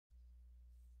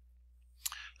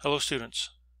Hello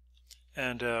students,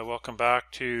 and welcome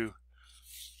back to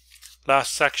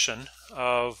last section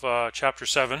of chapter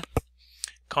 7,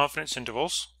 confidence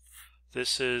intervals.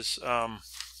 This is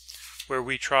where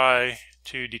we try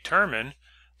to determine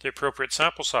the appropriate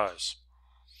sample size.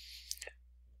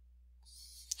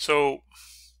 So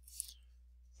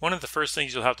one of the first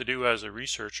things you'll have to do as a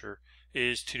researcher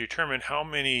is to determine how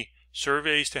many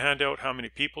surveys to hand out, how many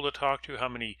people to talk to, how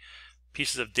many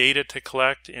pieces of data to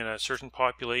collect in a certain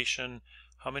population,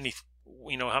 how many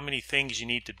things you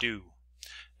need to do.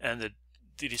 And the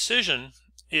decision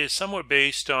is somewhat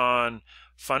based on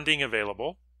funding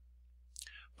available,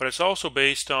 but it's also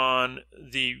based on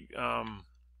the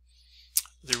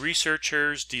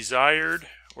researcher's desired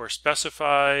or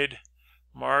specified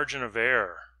margin of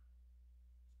error.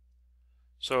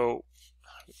 So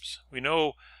we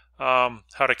know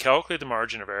how to calculate the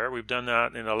margin of error. We've done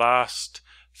that in the last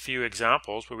few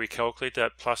examples where we calculate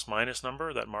that plus minus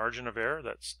number, that margin of error,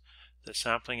 that's the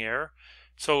sampling error.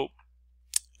 So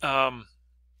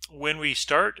when we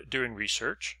start doing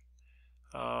research,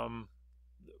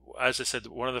 as I said,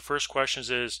 one of the first questions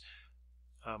is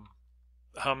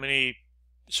how many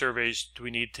surveys do we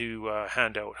need to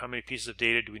hand out? How many pieces of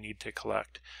data do we need to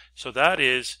collect? So that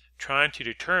is trying to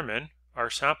determine our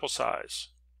sample size.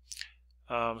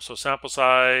 So sample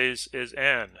size is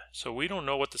n. So we don't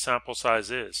know what the sample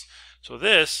size is. So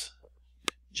this,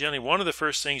 generally one of the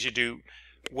first things you do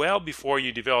well before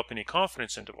you develop any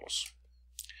confidence intervals.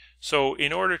 So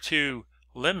in order to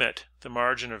limit the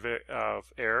margin of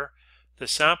error, the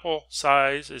sample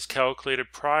size is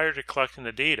calculated prior to collecting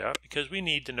the data because we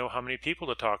need to know how many people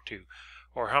to talk to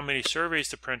or how many surveys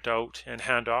to print out and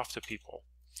hand off to people.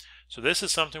 So this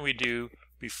is something we do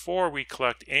before we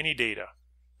collect any data.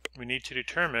 We need to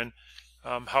determine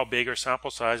how big our sample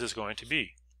size is going to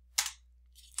be.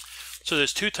 So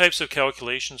there's two types of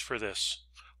calculations for this.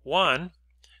 One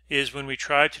is when we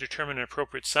try to determine an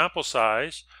appropriate sample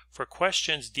size for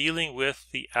questions dealing with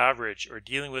the average or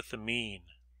dealing with the mean.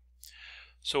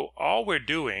 So all we're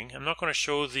doing, I'm not going to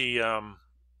show the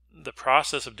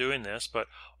process of doing this, but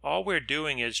all we're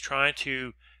doing is trying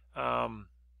to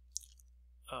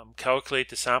calculate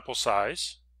the sample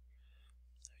size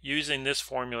using this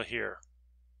formula here.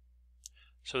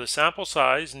 So the sample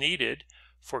size needed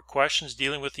for questions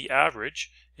dealing with the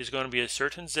average is going to be a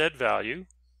certain z value.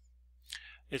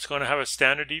 It's going to have a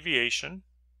standard deviation,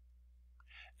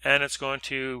 and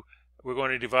we're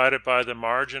going to divide it by the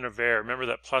margin of error. Remember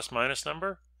that plus minus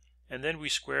number? And then we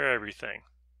square everything.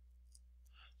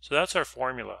 So that's our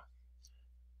formula.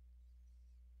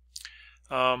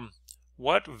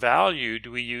 What value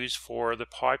do we use for the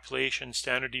population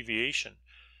standard deviation?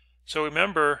 So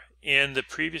remember, in the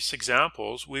previous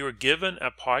examples, we were given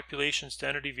a population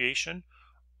standard deviation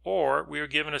or we were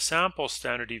given a sample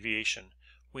standard deviation.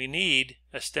 We need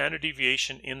a standard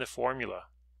deviation in the formula.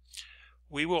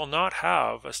 We will not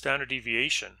have a standard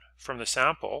deviation from the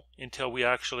sample until we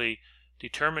actually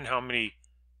determine how many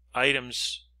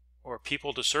items or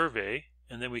people to survey,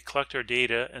 and then we collect our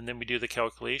data, and then we do the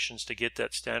calculations to get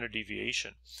that standard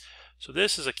deviation. So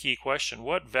this is a key question.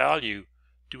 What value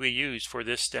do we use for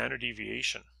this standard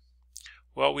deviation?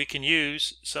 Well, we can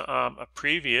use a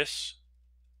previous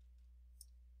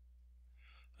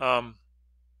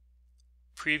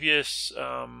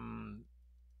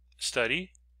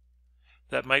study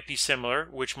that might be similar,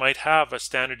 which might have a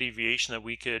standard deviation that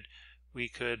we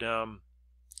could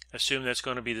assume that's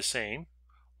going to be the same.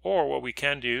 Or what we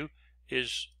can do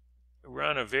is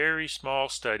run a very small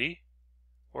study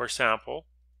or sample.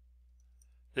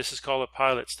 This is called a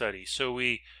pilot study. So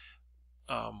we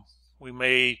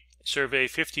may survey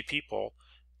 50 people,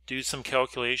 do some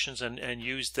calculations, and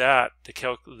use that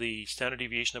to the standard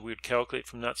deviation that we would calculate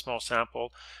from that small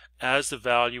sample as the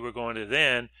value we're going to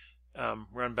then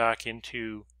run back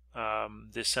into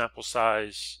this sample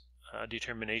size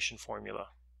determination formula.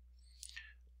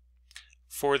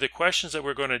 For the questions that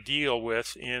we're going to deal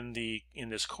with in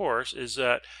this course is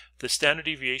that the standard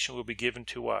deviation will be given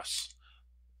to us.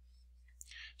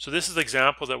 So this is the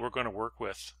example that we're going to work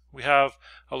with. We have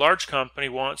a large company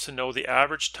wants to know the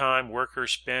average time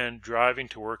workers spend driving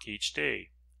to work each day,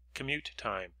 commute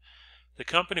time. The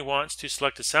company wants to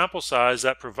select a sample size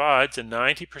that provides a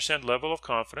 90% level of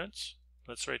confidence.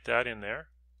 Let's write that in there.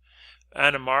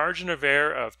 And a margin of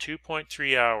error of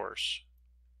 2.3 hours.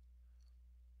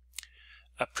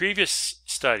 A previous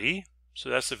study, so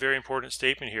that's a very important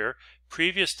statement here,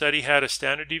 previous study had a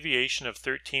standard deviation of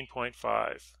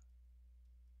 13.5.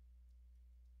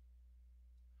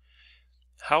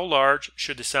 How large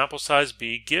should the sample size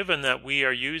be given that we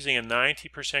are using a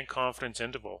 90% confidence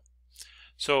interval?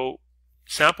 So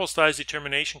sample size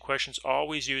determination questions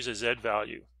always use a Z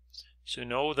value. So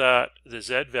know that the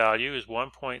Z value is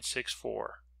 1.64.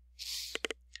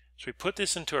 So we put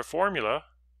this into our formula.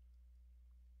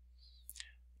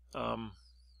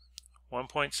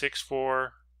 1.64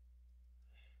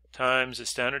 times the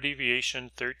standard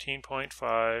deviation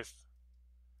 13.5,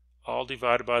 all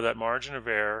divided by that margin of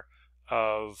error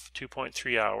of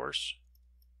 2.3 hours,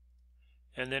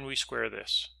 and then we square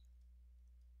this.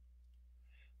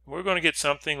 We're going to get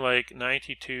something like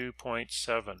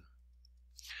 92.7.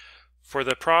 For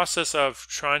the process of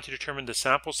trying to determine the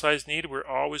sample size needed, we're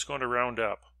always going to round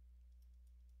up.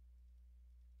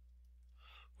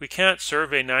 We can't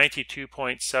survey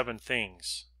 92.7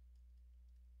 things.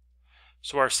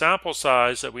 So our sample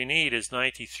size that we need is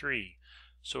 93.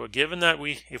 So given that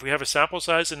if we have a sample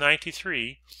size of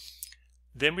 93,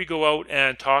 then we go out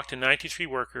and talk to 93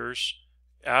 workers,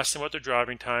 ask them what their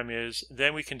driving time is,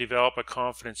 then we can develop a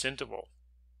confidence interval.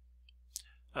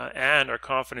 And our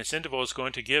confidence interval is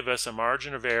going to give us a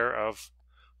margin of error of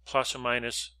plus or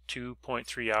minus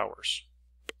 2.3 hours.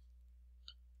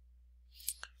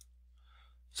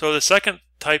 So the second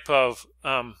type of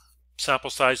sample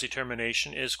size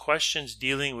determination is questions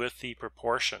dealing with the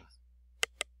proportion.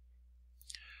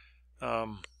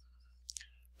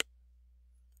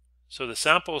 So the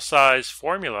sample size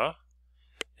formula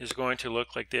is going to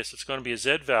look like this. It's going to be a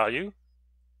Z value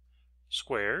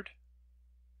squared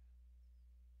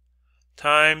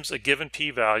times a given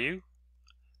p-value,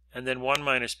 and then 1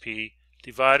 minus p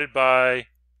divided by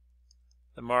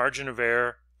the margin of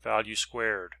error value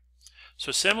squared.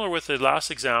 So similar with the last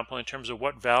example in terms of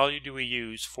what value do we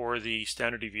use for the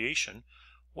standard deviation,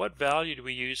 what value do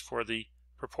we use for the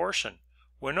proportion?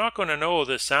 We're not going to know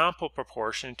the sample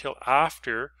proportion until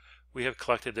after we have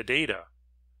collected the data.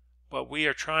 But we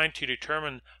are trying to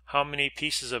determine how many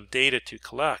pieces of data to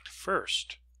collect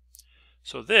first.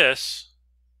 So this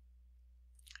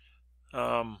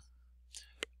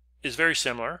is very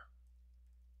similar.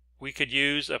 We could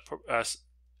use a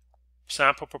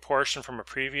sample proportion from a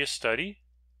previous study.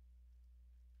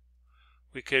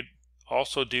 We could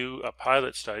also do a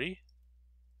pilot study.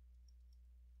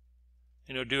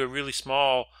 Do a really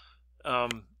small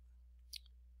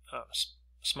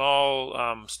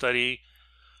study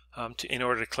in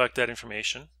order to collect that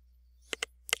information.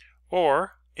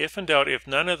 Or, if in doubt, if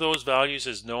none of those values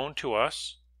is known to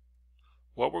us,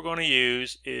 what we're going to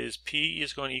use is p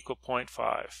is going to equal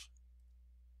 0.5.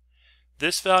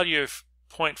 This value of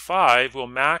 0.5 will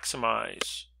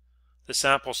maximize the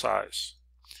sample size.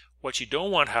 What you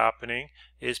don't want happening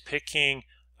is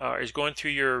going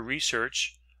through your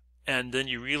research and then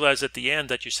you realize at the end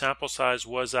that your sample size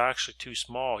was actually too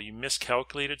small. You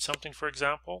miscalculated something, for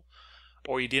example,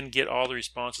 or you didn't get all the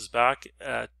responses back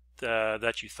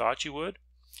that you thought you would.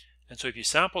 And so if your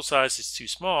sample size is too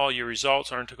small, your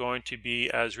results aren't going to be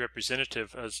as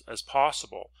representative as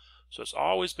possible. So it's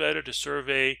always better to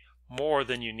survey more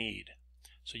than you need.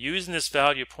 So using this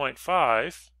value of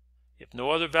 0.5, if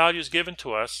no other value is given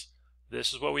to us,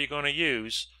 this is what we're going to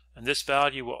use, and this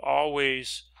value will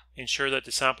always ensure that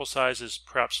the sample size is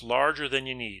perhaps larger than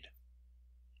you need.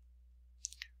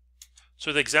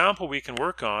 So the example we can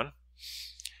work on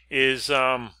is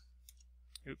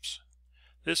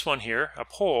this one here. A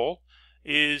poll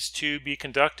is to be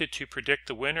conducted to predict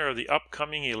the winner of the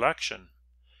upcoming election.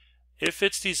 If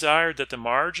it's desired that the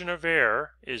margin of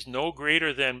error is no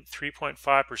greater than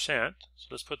 3.5%, so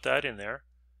let's put that in there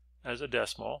as a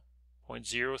decimal,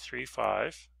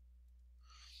 0.035,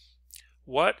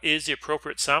 what is the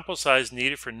appropriate sample size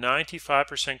needed for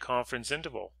 95% confidence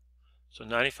interval? So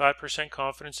 95%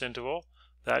 confidence interval,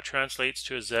 that translates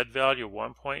to a Z value of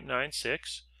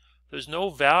 1.96. There's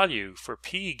no value for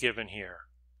p given here.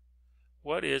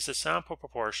 What is the sample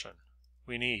proportion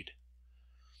we need?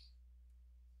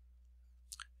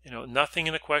 Nothing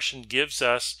in the question gives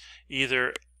us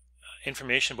either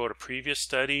information about a previous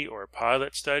study or a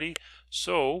pilot study.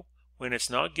 So when it's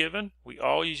not given, we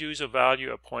always use a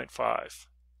value of 0.5.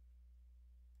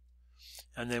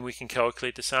 And then we can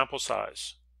calculate the sample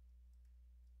size.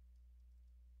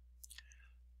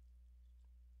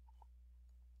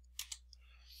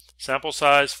 Sample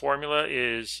size formula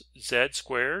is Z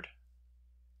squared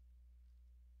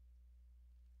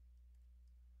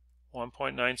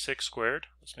 1.96 squared.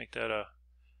 Let's make that a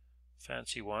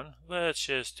fancy one. Let's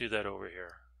just do that over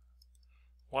here.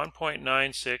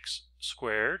 1.96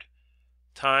 squared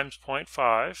times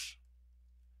 0.5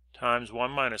 times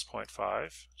 1 minus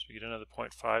 0.5. So we get another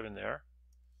 0.5 in there.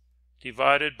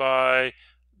 Divided by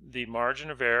the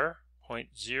margin of error,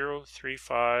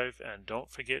 0.035, and don't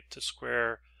forget to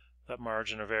square that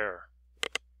margin of error.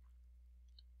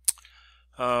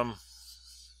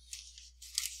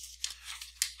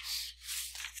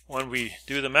 when we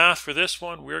do the math for this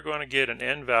one, we're going to get an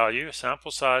n value, a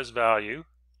sample size value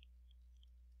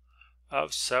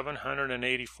of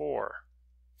 784.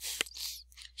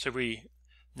 So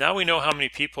now we know how many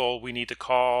people we need to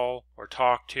call or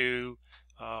talk to.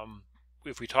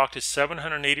 If we talk to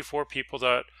 784 people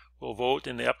that will vote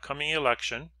in the upcoming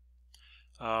election,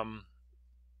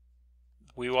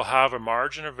 we will have a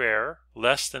margin of error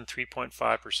less than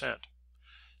 3.5%.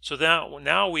 So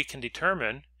now we can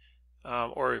determine,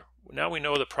 or now we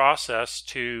know the process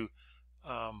to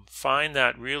find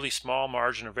that really small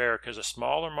margin of error, because a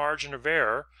smaller margin of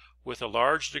error with a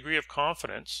large degree of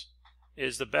confidence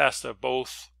is the best of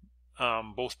both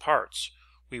parts.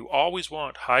 We always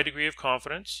want high degree of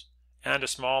confidence and a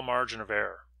small margin of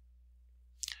error.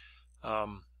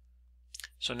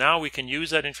 So now we can use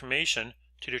that information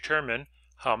to determine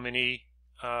how many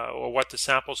or what the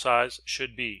sample size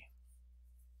should be.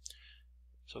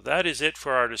 So that is it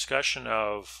for our discussion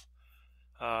of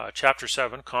Chapter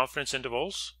 7, confidence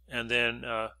intervals, and then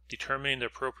determining the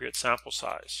appropriate sample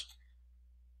size.